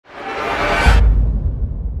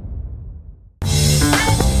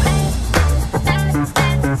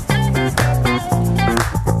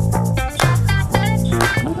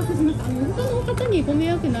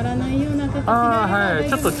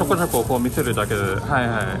とちょこちょここう見せるだけで、はいはい。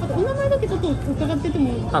あとお名前だけちょっと伺ってて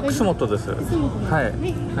も。あ、楠本です。楠本です。はいはい、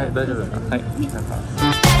大丈夫ですか。はい。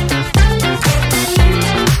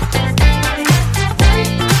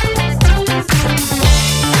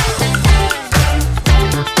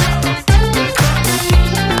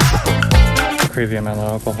Crazy amount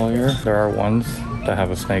of alcohol here. There are ones that have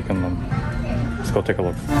a snake in them. Let's go take a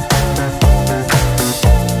look.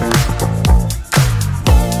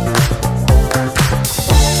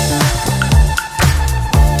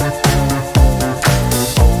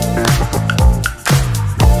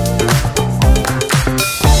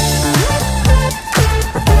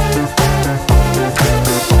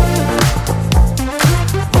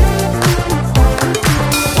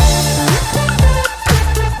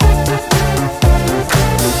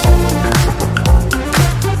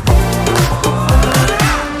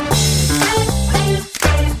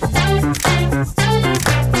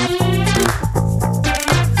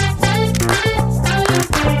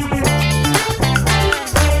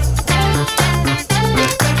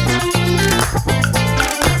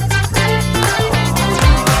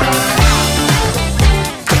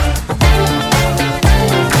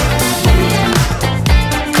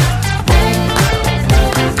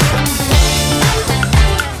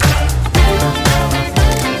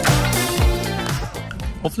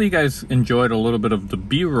 Hopefully you guys enjoyed a little bit of the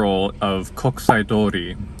B-roll of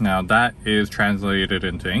Kokusai-dori. Now that is translated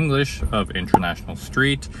into English of International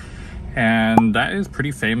Street, and that is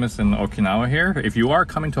pretty famous in Okinawa here. If you are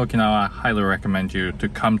coming to Okinawa, I highly recommend you to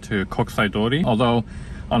come to Kokusai-dori, although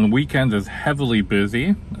on weekends it's heavily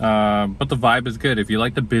busy, but the vibe is good. If you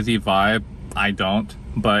like the busy vibe, I don't,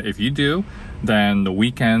 but if you do, then the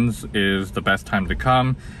weekends is the best time to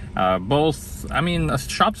come.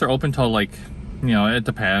 Shops are open till like, you know, it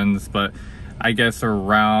depends, but I guess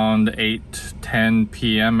around 8-10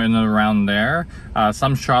 p.m. and around there.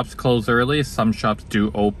 Some shops close early, some shops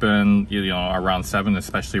do open, you know, around 7,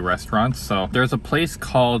 especially restaurants. So there's a place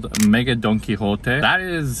called Mega Don Quixote that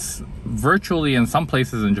is virtually, in some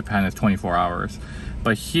places in Japan, is 24 hours.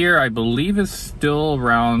 But here, I believe it's still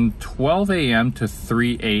around 12 a.m. to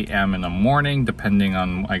 3 a.m. in the morning, depending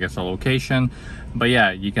on, I guess, the location. But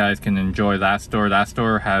yeah, you guys can enjoy that store. That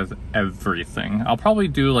store has everything. I'll probably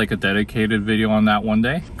do like a dedicated video on that one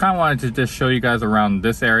day. Kind of wanted to just show you guys around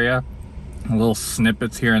this area. Little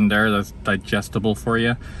snippets here and there that's digestible for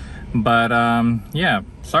you. But yeah,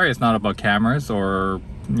 sorry it's not about cameras or,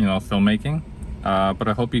 you know, filmmaking. But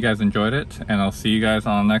I hope you guys enjoyed it, and I'll see you guys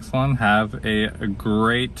on the next one. Have a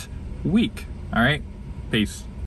great week. All right, peace.